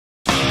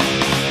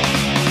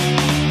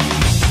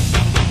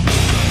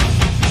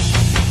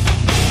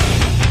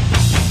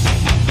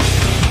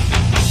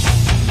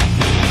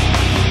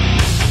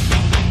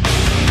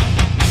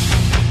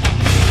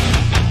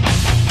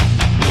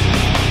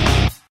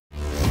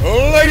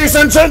Ladies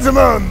and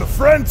gentlemen,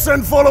 friends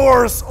and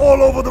followers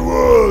all over the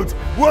world,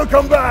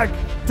 welcome back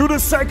to the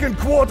second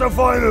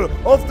quarterfinal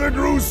of the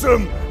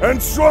gruesome and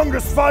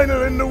strongest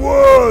final in the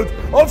world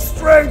of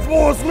Strength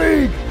Wars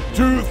League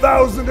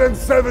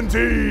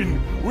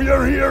 2017. We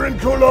are here in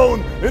Cologne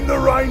in the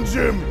Rhine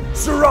Gym,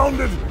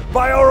 surrounded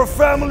by our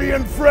family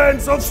and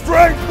friends of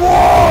Strength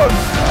Wars!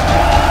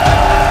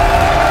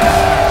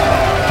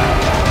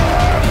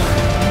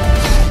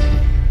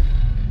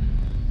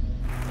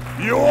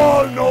 You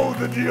all know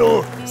the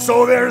deal,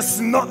 so there's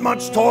not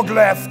much talk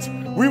left.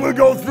 We will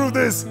go through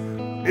this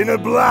in a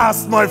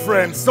blast, my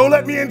friends. So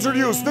let me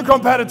introduce the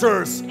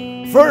competitors.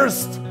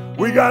 First,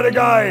 we got a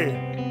guy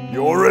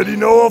you already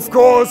know, of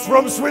course,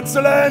 from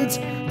Switzerland,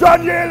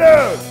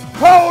 Daniele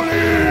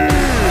Pauli!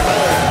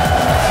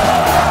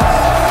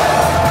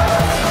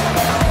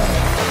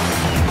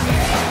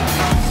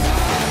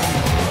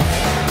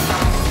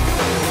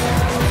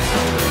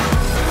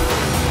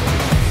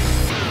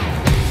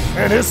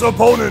 And his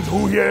opponent,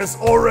 who he has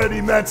already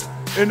met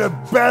in a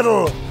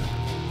battle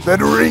that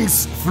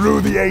rings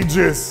through the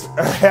ages,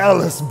 a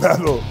hairless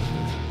battle.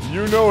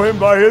 You know him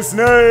by his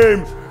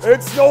name.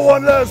 It's no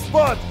one less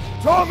but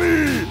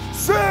Tommy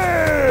Six!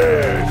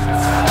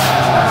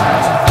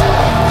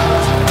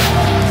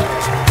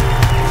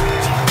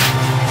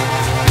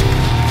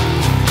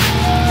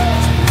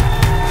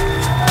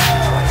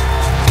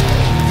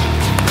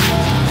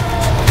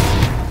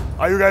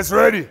 Are you guys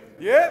ready?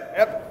 Yep.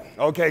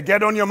 Okay,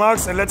 get on your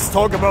marks and let's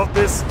talk about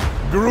this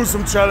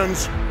gruesome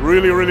challenge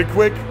really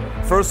quick.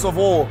 First of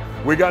all,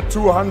 we got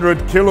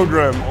 200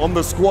 kilogram on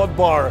the squat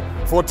bar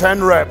for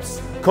 10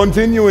 reps.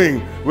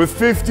 Continuing with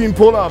 15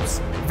 pull-ups.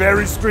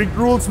 Very strict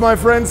rules, my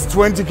friends.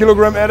 20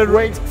 kilogram added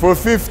weight for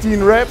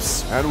 15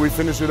 reps. And we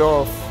finish it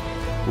off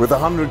with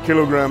 100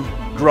 kilogram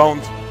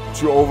ground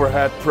to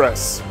overhead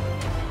press.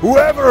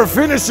 Whoever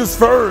finishes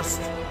first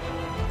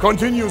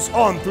continues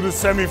on to the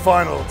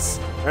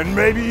semifinals. And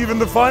maybe even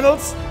the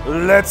finals?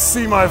 Let's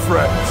see, my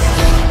friends.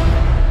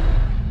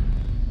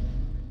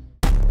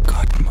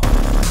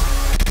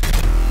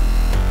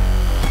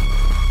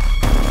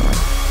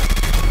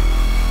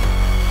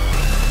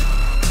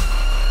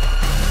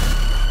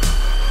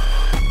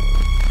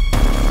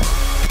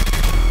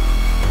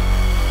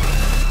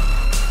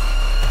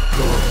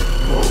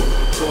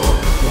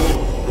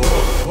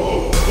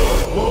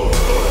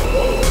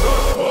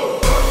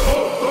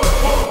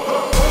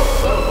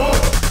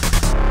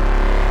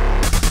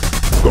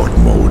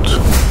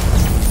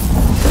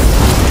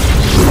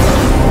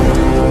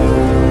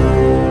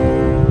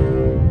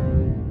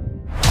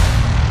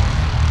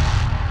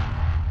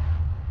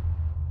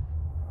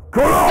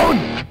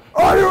 Cologne,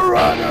 are you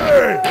ready?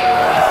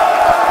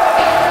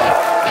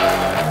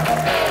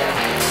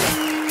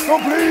 So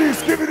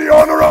please give me the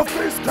honor of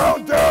this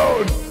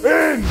countdown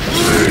in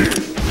 3, 2,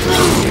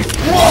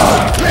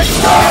 1,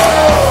 let's go!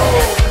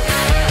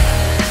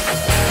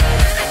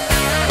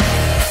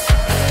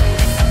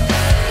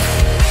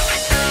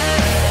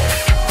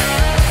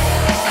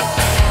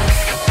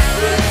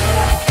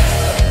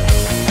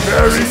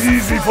 Very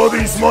easy for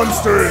these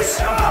monsters.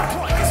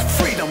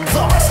 Freedom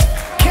lost.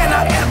 Can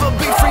I ever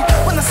be free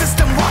when the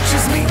system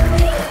watches me?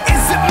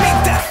 Is it me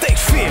that they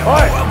fear?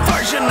 Or a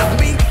version of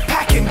me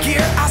packing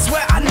gear? I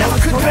swear I never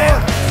could bear.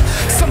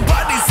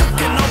 Somebody's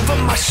looking over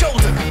my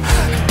shoulder,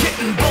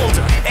 getting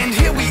bolder. And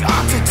here we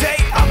are today,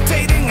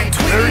 updating and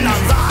tweeting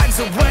our lives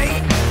away.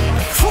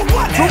 For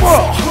what and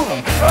for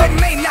whom? They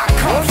may not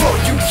come for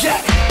you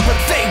yet, but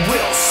they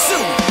will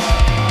soon.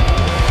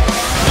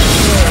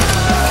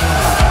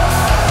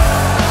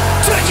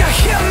 Do you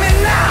hear me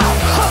now?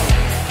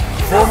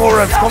 4 more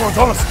reps, come on,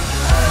 Thomas.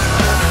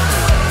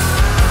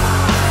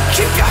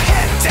 Keep your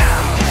head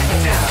down.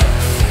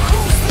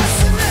 Who's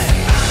listening?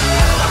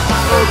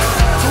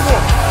 2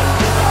 more.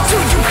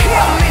 Do you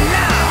hear me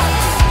now?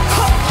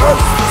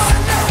 Who's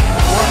listening?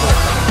 1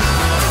 more.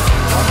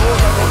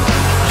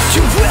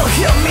 You will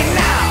hear me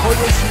now.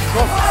 When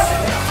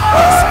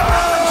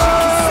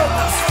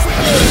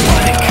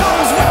it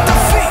comes with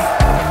defeat,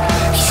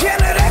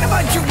 yeah, it ain't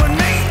about you and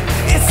me.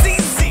 It's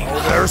easy.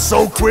 They're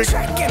so quick.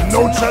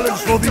 No challenge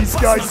for these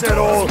guys at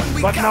all.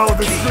 But now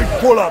the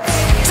strict pull-ups.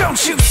 Don't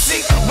you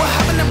see? We're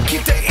having them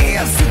keep their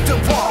ears to the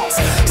walls,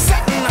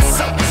 setting us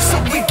up so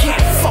we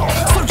can't fall.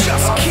 So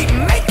just keep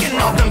making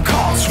all them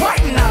calls,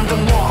 writing on the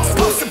walls,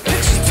 posting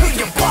pictures to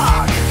your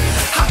blog.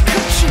 How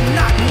could you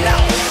not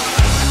know?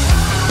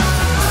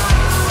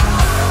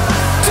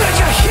 Do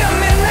you hear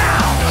me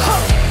now?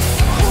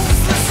 Who's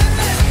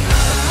listening?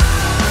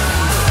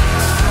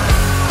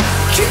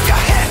 Keep your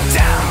head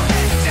down.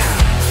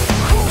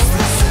 Who's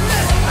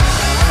listening?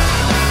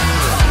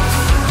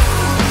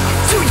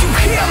 Do you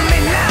hear me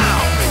now?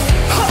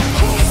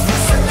 Who's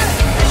listening?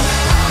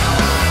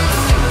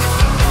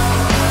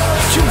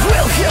 You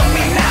will hear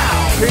me now.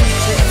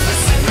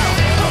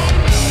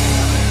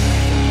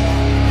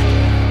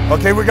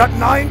 Okay, we got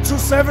 9 to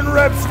 7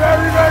 reps.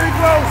 Very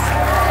close.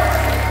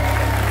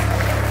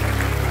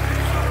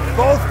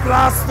 Both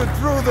blasted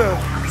through the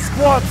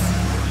squats,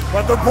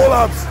 but the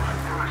pull-ups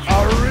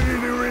are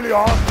really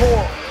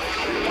hardcore.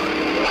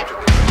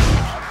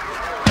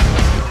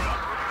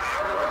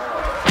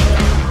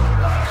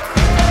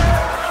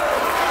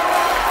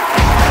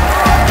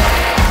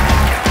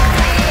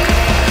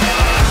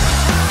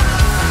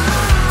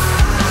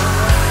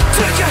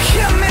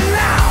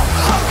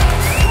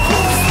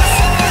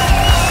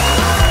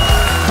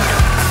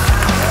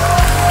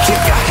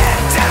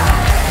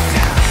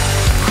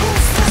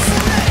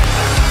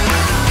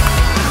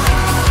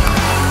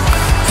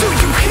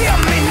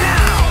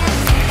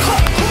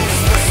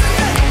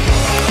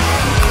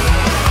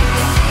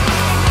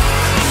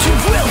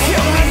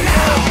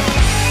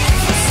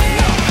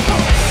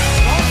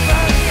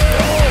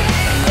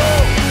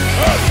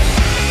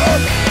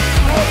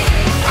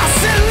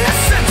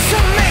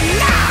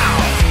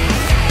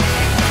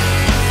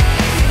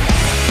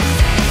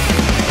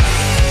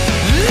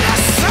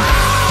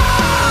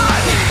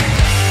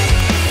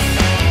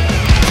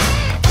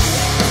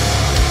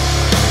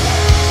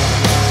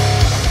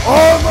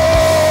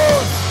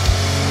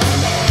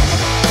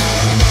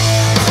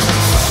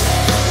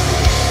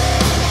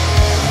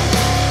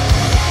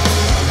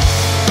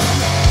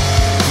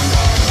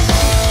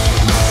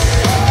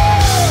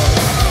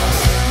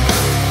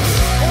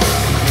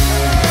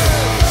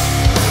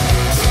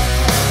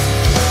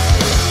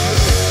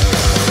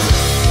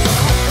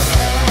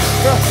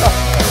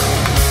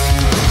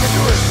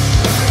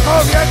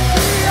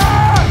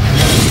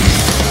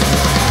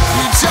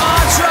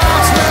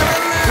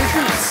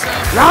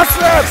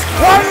 rep!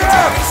 1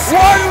 rep!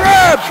 1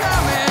 rep!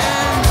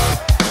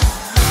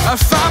 I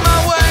found my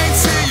way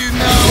to you,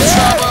 no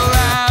trouble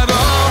at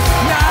all.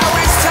 Now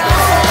it's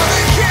time for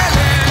the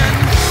killing.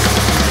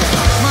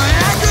 My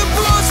anger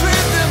pours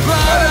with the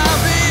blood of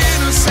the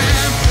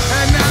innocent,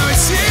 and now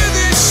it's here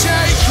that's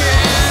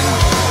shaking.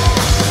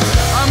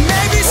 I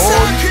may be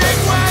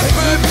sucking wet,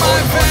 but my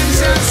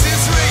vengeance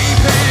is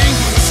reaping.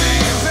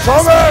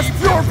 Thomas,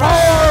 pure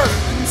power!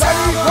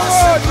 Danny, come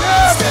on,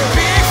 yes! To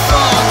be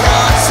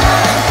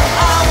forgotten,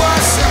 I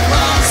was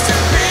supposed to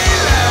be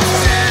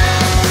left in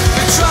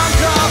the trunk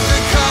of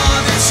the car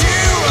that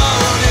you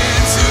rolled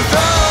into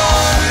the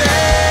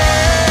lake.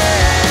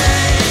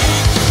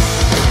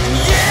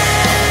 You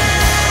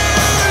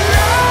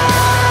loved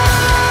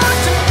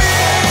me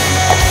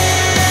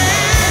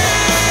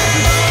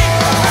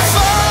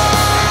for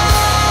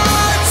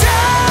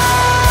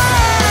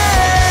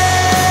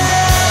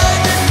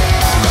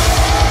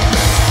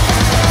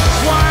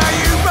Why are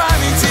you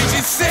running? Did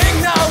you think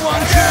no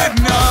one could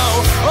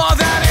know, or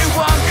that it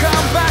won't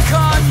come back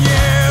on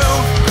you?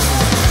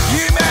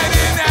 You made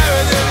an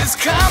error that has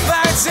come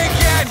back to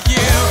get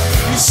you.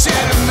 You should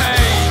have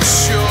made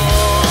sure.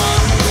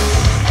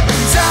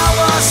 And I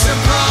was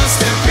supposed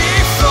to be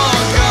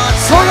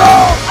forgotten.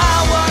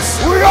 I was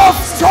We all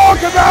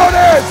talk about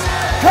it!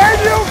 Can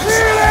you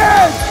feel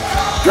it?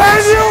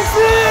 Can you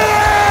feel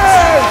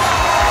it?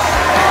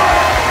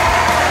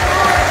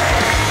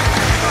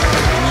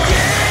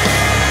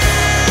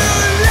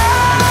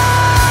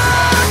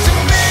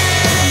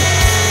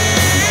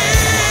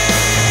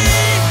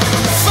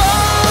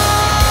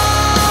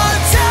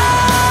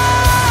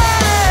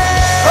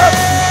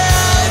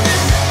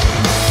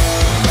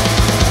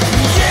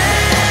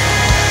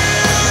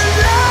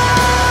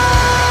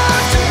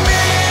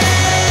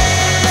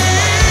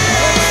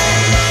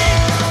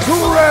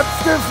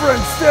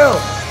 Different still.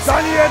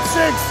 Danny at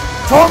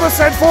 6, Thomas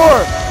at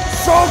 4.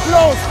 So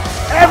close.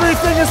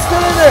 Everything is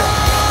still in it.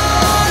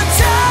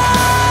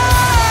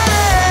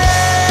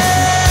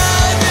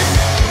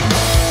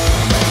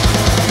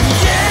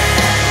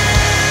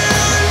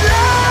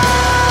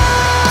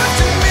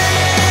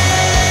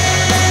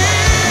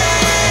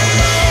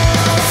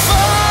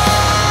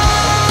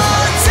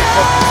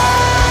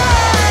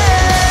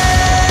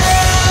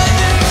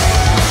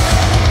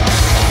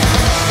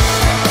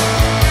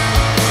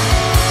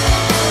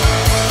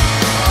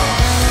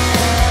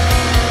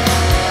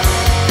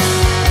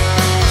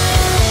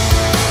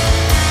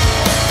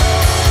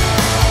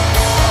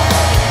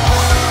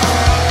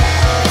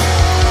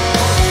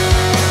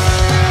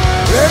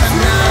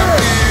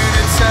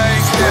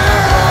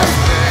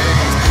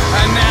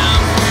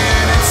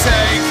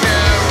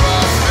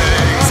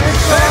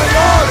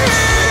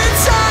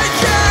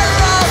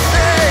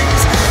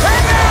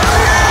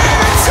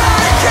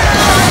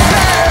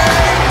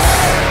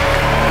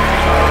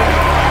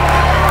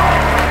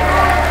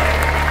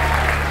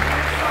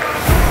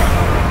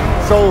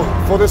 So,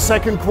 for the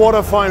second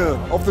quarterfinal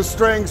of the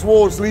Strength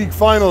Wars League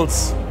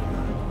finals,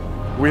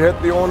 we had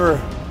the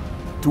honor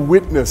to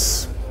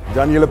witness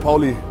Daniele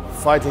Pauli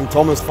fighting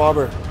Thomas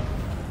Faber.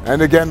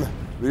 And again,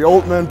 the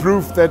old man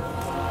proved that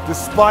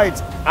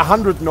despite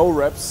 100 no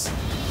reps,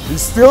 he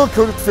still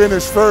could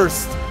finish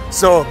first.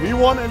 So he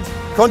won and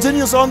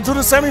continues on to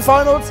the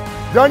semifinals.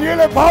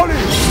 Daniele Pauli!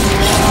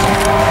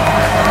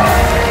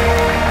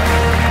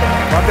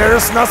 But there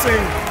is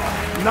nothing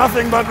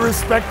but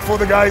respect for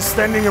the guy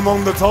standing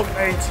among the top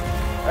 8.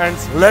 And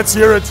let's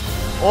hear it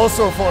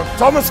also for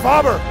Thomas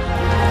Faber.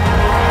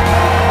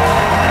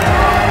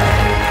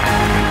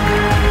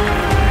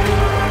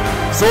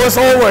 So as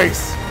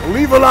always,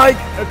 leave a like,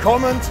 a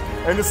comment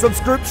and a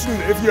subscription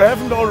if you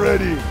haven't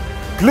already.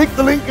 Click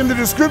the link in the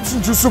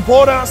description to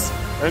support us,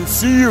 and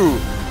see you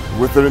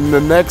within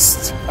the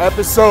next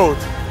episode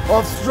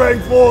of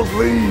Strength Wars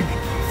League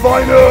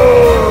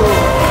Final!